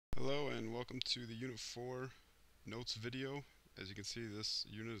Hello and welcome to the Unit 4 notes video. As you can see, this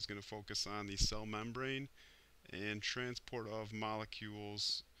unit is going to focus on the cell membrane and transport of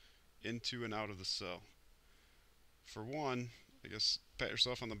molecules into and out of the cell. For one, I guess pat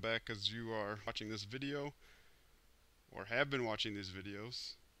yourself on the back because you are watching this video or have been watching these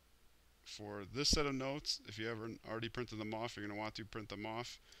videos. For this set of notes, if you haven't already printed them off, you're going to want to print them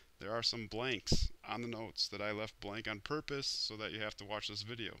off. There are some blanks on the notes that I left blank on purpose so that you have to watch this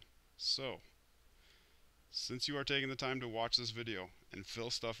video. So, since you are taking the time to watch this video and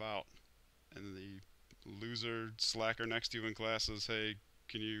fill stuff out, and the loser slacker next to you in class says, hey,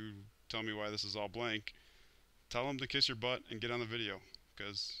 can you tell me why this is all blank? Tell them to kiss your butt and get on the video.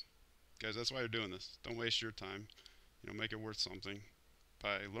 Because, guys, that's why you're doing this. Don't waste your time. Make it worth something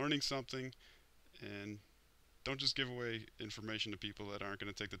by learning something, and don't just give away information to people that aren't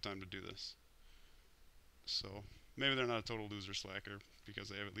going to take the time to do this. So, maybe they're not a total loser slacker because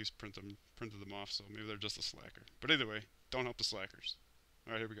they have at least printed them off, so maybe they're just a slacker. But either way, don't help the slackers.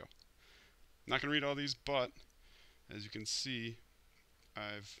 Alright, here we go. I'm not going to read all these, but as you can see,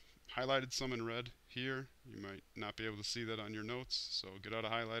 I've highlighted some in red here. You might not be able to see that on your notes, so get out a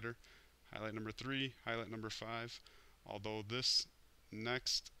highlighter. Highlight number 3, highlight number 5. Although this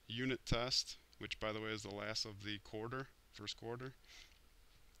next unit test, which by the way is the last of the first quarter,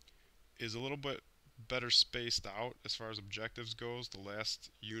 is a little bit better spaced out as far as objectives goes. The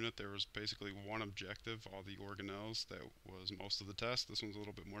last unit there was basically one objective, all the organelles. That was most of the test. This one's a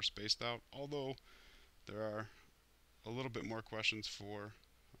little bit more spaced out, although there are a little bit more questions for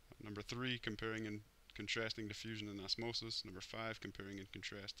number 3, comparing and contrasting diffusion and osmosis. Number 5, comparing and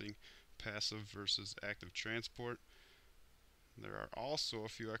contrasting passive versus active transport. There are also a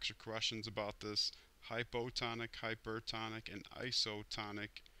few extra questions about this hypotonic, hypertonic, and isotonic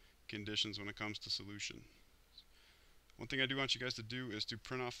conditions when it comes to solution. One thing I do want you guys to do is to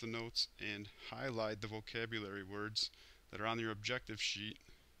print off the notes and highlight the vocabulary words that are on your objective sheet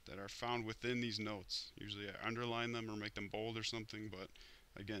that are found within these notes. Usually I underline them or make them bold or something, but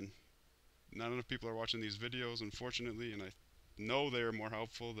again, not enough people are watching these videos, unfortunately, and I know they are more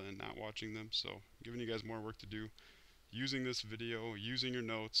helpful than not watching them, so I'm giving you guys more work to do using this video, using your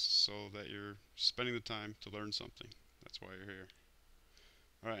notes, so that you're spending the time to learn something. That's why you're here.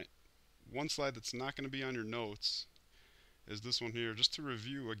 Alright, one slide that's not going to be on your notes is this one here. Just to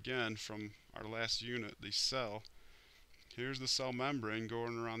review again from our last unit, the cell. Here's the cell membrane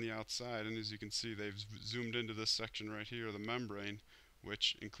going around the outside, and as you can see, they've zoomed into this section right here, the membrane,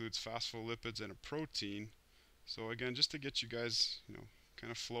 which includes phospholipids and a protein. So again, just to get you guys,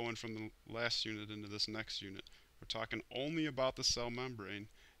 kind of flowing from the last unit into this next unit, we're talking only about the cell membrane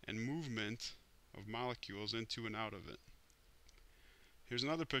and movement of molecules into and out of it. Here's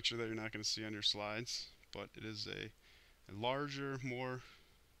another picture that you're not going to see on your slides, but it is a larger, more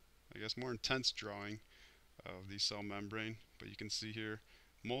intense drawing of the cell membrane. But you can see here,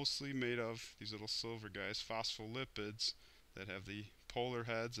 mostly made of these little silver guys, phospholipids, that have the polar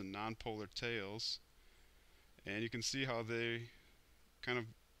heads and nonpolar tails. And you can see how they kind of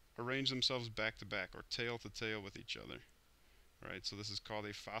arrange themselves back to back, or tail to tail with each other. Right, so this is called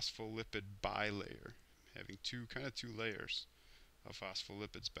a phospholipid bilayer, having two layers of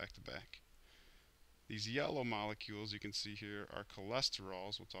phospholipids back to back. These yellow molecules you can see here are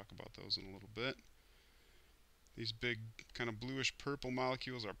cholesterols. We'll talk about those in a little bit. These big kind of bluish purple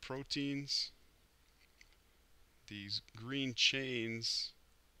molecules are proteins. These green chains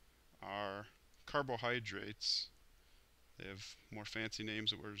are carbohydrates. They have more fancy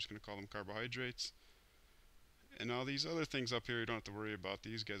names, but we're just going to call them carbohydrates. And all these other things up here you don't have to worry about.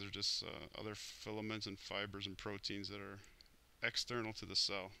 These guys are just other filaments and fibers and proteins that are external to the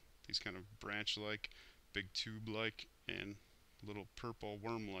cell. These kind of branch-like, big tube-like, and little purple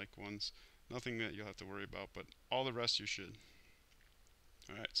worm-like ones. Nothing that you'll have to worry about, but all the rest you should.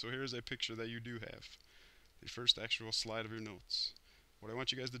 Alright, so here's a picture that you do have. The first actual slide of your notes. What I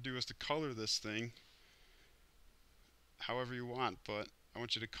want you guys to do is to color this thing however you want, but I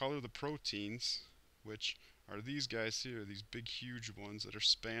want you to color the proteins, which are these guys here, these big huge ones that are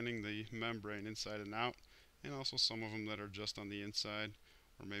spanning the membrane inside and out, and also some of them that are just on the inside,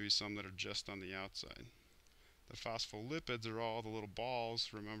 or maybe some that are just on the outside. The phospholipids are all the little balls,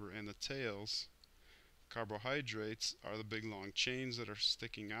 remember, and the tails. Carbohydrates are the big long chains that are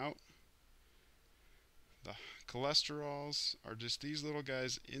sticking out. The cholesterols are just these little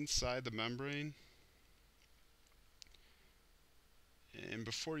guys inside the membrane. And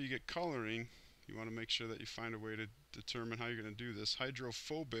before you get coloring, you want to make sure that you find a way to determine how you're going to do this.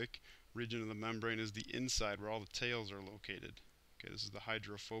 Hydrophobic region of the membrane is the inside where all the tails are located. Okay, this is the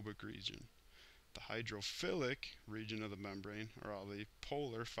hydrophobic region. The hydrophilic region of the membrane are all the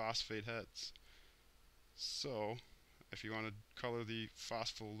polar phosphate heads. So, if you want to color the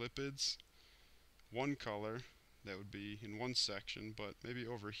phospholipids one color, that would be in one section, but maybe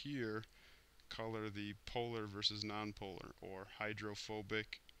over here, color the polar versus nonpolar, or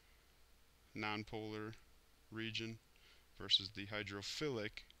hydrophobic nonpolar region versus the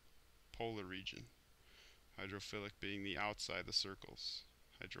hydrophilic polar region. Hydrophilic being the outside the circles,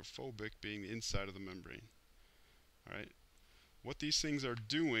 hydrophobic being the inside of the membrane. Alright, what these things are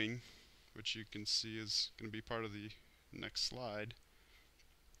doing, which you can see is going to be part of the next slide,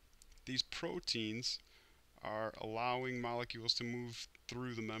 these proteins are allowing molecules to move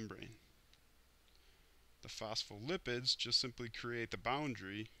through the membrane. The phospholipids just simply create the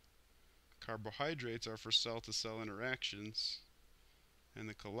boundary. Carbohydrates are for cell-to-cell interactions, and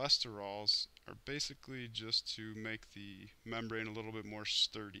the cholesterols are basically just to make the membrane a little bit more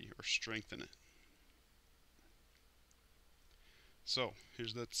sturdy or strengthen it. So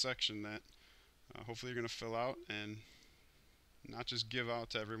here's that section that hopefully you're going to fill out and not just give out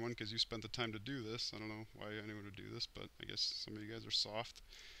to everyone because you spent the time to do this. I don't know why anyone would do this, but I guess some of you guys are soft.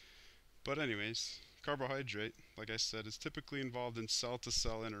 But anyways, carbohydrate, like I said, is typically involved in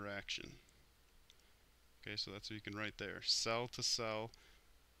cell-to-cell interaction. Okay, so that's what you can write there. Cell-to-cell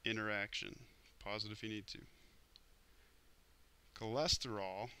interaction. Pause it if you need to.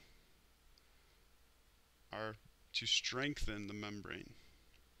 Cholesterol are to strengthen the membrane.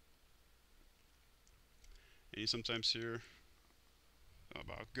 And you sometimes hear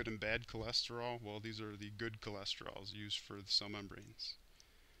about good and bad cholesterol. Well, these are the good cholesterols used for the cell membranes.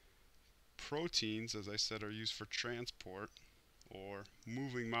 Proteins, as I said, are used for transport or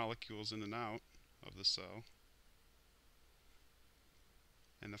moving molecules in and out of the cell.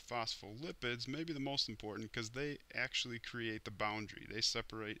 And the phospholipids may be the most important because they actually create the boundary. They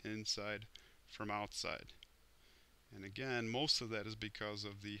separate inside from outside. And again, most of that is because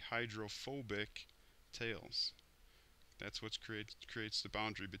of the hydrophobic tails. That's what creates the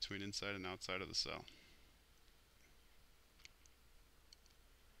boundary between inside and outside of the cell.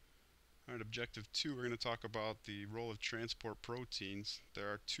 Alright, objective 2, we're going to talk about the role of transport proteins. There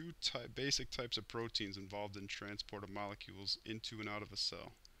are two basic types of proteins involved in transport of molecules into and out of a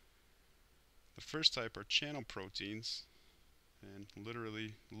cell. The first type are channel proteins, and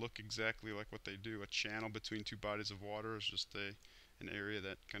literally look exactly like what they do. A channel between two bodies of water is just an area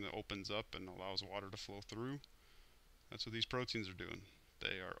that kind of opens up and allows water to flow through. That's what these proteins are doing.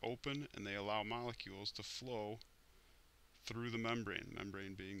 They are open and they allow molecules to flow through the membrane.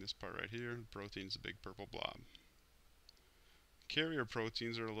 Membrane being this part right here, the protein is a big purple blob. Carrier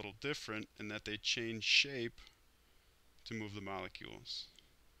proteins are a little different in that they change shape to move the molecules.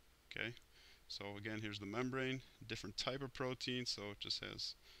 Okay, so again, here's the membrane, different type of protein, so it just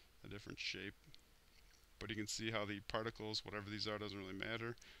has a different shape. But you can see how the particles, whatever these are, doesn't really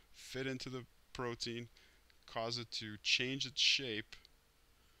matter, fit into the protein, cause it to change its shape,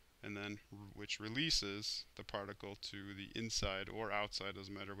 and then which releases the particle to the inside or outside,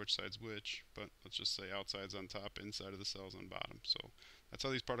 doesn't matter which side's which, but let's just say outside's on top, inside of the cell's on bottom. So that's how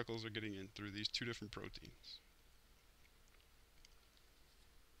these particles are getting in, through these two different proteins.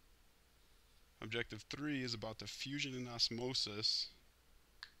 Objective 3 is about diffusion and osmosis.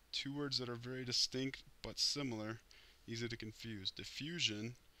 Two words that are very distinct but similar, easy to confuse.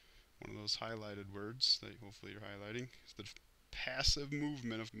 Diffusion, one of those highlighted words that hopefully you're highlighting, is the passive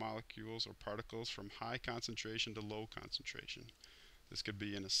movement of molecules or particles from high concentration to low concentration. This could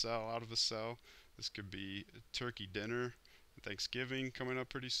be in a cell, out of a cell. This could be a turkey dinner, Thanksgiving coming up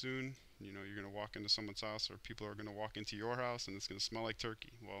pretty soon. You know, you're going to walk into someone's house, or people are going to walk into your house, and it's going to smell like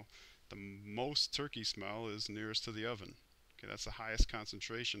turkey. Well, the most turkey smell is nearest to the oven. Okay, that's the highest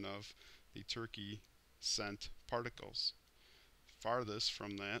concentration of the turkey scent particles. Farthest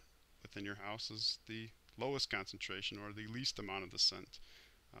from that within your house is the lowest concentration, or the least amount of the scent.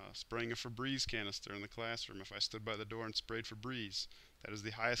 Spraying a Febreze canister in the classroom. If I stood by the door and sprayed Febreze, that is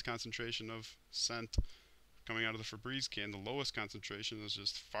the highest concentration of scent coming out of the Febreze can. The lowest concentration is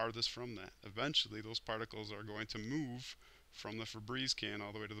just farthest from that. Eventually, those particles are going to move from the Febreze can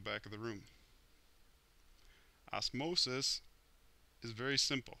all the way to the back of the room. Osmosis is very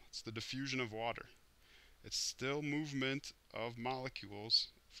simple. It's the diffusion of water. It's still movement of molecules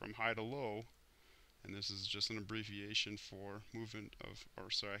from high to low, and this is just an abbreviation for movement of,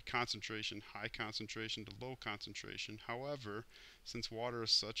 concentration, high concentration to low concentration. However, since water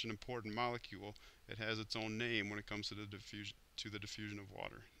is such an important molecule, it has its own name when it comes to the diffusion of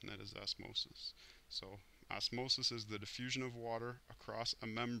water, and that is osmosis. So osmosis is the diffusion of water across a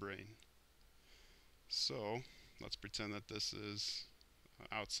membrane. So let's pretend that this is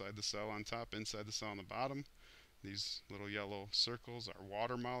outside the cell on top, inside the cell on the bottom. These little yellow circles are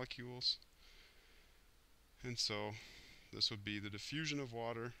water molecules. And so this would be the diffusion of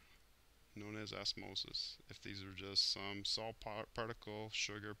water, known as osmosis. If these are just some salt particle,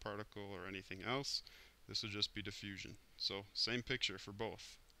 sugar particle, or anything else, this would just be diffusion. So same picture for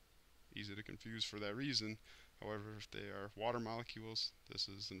both. Easy to confuse for that reason. However, if they are water molecules, this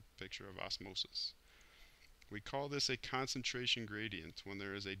is a picture of osmosis. We call this a concentration gradient when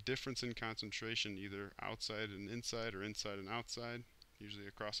there is a difference in concentration either outside and inside or inside and outside, usually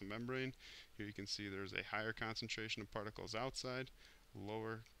across a membrane. Here you can see there's a higher concentration of particles outside,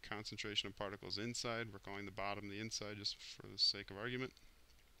 lower concentration of particles inside. We're calling the bottom the inside just for the sake of argument.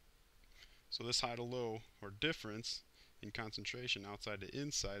 So this high to low, or difference in concentration outside to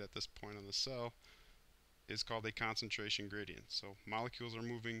inside at this point on the cell, is called a concentration gradient. So molecules are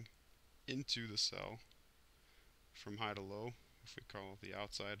moving into the cell from high to low, if we call the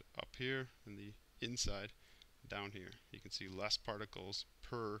outside up here and the inside down here. You can see less particles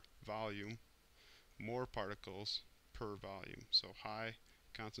per volume, more particles per volume. So high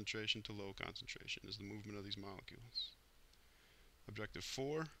concentration to low concentration is the movement of these molecules. Objective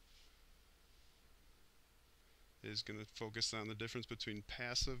 4 is going to focus on the difference between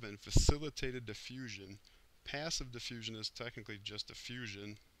passive and facilitated diffusion. Passive diffusion is technically just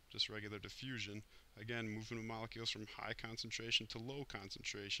diffusion, just regular diffusion. Again, movement of molecules from high concentration to low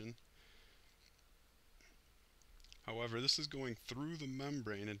concentration. However, this is going through the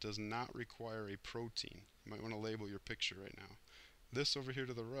membrane. It does not require a protein. You might want to label your picture right now. This over here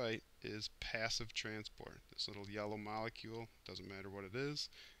to the right is passive transport. This little yellow molecule, doesn't matter what it is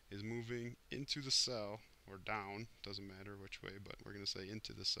moving into the cell, or down, doesn't matter which way, but we're going to say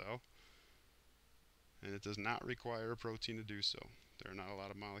into the cell. And it does not require a protein to do so. There are not a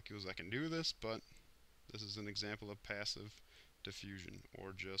lot of molecules that can do this, but this is an example of passive diffusion,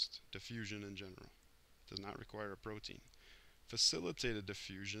 or just diffusion in general. It does not require a protein. Facilitated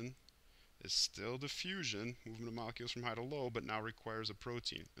diffusion is still diffusion, movement of molecules from high to low, but now requires a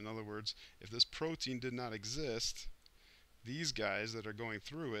protein. In other words, if this protein did not exist, these guys that are going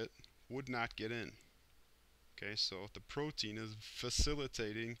through it would not get in. Okay, so the protein is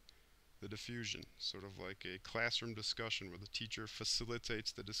facilitating the diffusion, sort of like a classroom discussion where the teacher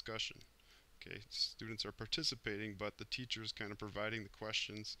facilitates the discussion. Okay, students are participating, but the teacher is kind of providing the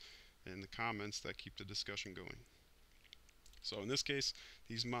questions and the comments that keep the discussion going. So in this case,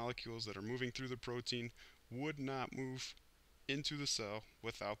 these molecules that are moving through the protein would not move into the cell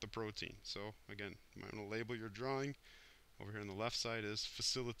without the protein. So again, you might want to label your drawing. Over here on the left side is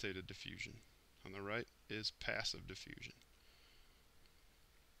facilitated diffusion. On the right is passive diffusion.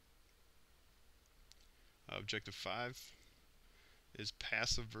 Objective 5 is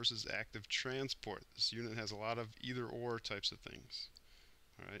passive versus active transport. This unit has a lot of either or types of things.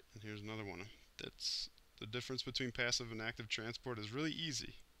 Alright, and here's another one. That's the difference between passive and active transport is really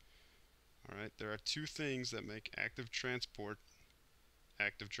easy. Alright, there are two things that make active transport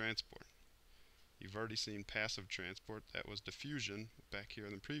active transport. You've already seen passive transport, that was diffusion back here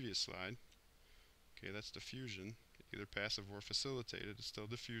in the previous slide. Okay, that's diffusion, either passive or facilitated. It's still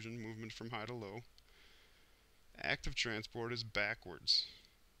diffusion, movement from high to low. Active transport is backwards.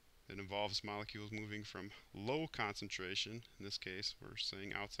 It involves molecules moving from low concentration. In this case, we're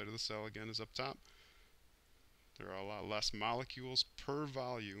saying outside of the cell again is up top. There are a lot less molecules per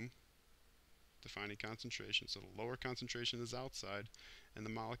volume, defining concentration. So the lower concentration is outside, and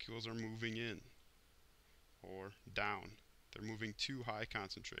the molecules are moving in or down. They're moving to high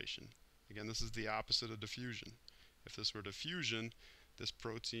concentration. Again, this is the opposite of diffusion. If this were diffusion, this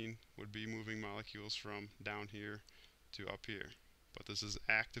protein would be moving molecules from down here to up here. But this is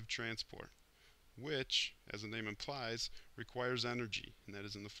active transport, which, as the name implies, requires energy, and that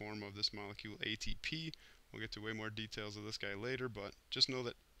is in the form of this molecule ATP. We'll get to way more details of this guy later, but just know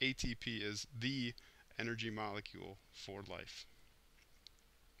that ATP is the energy molecule for life.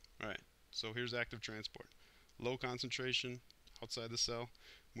 Alright, so here's active transport. Low concentration outside the cell,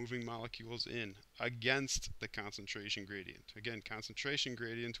 moving molecules in against the concentration gradient. Again, concentration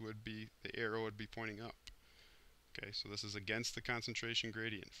gradient would be, the arrow would be pointing up. Okay, so this is against the concentration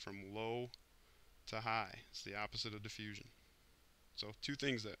gradient, from low to high. It's the opposite of diffusion. So two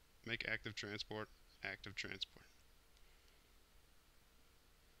things that make active transport active transport.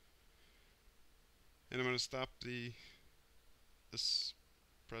 And I'm going to stop this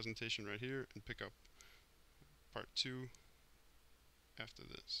presentation right here and pick up part 2 after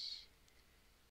this.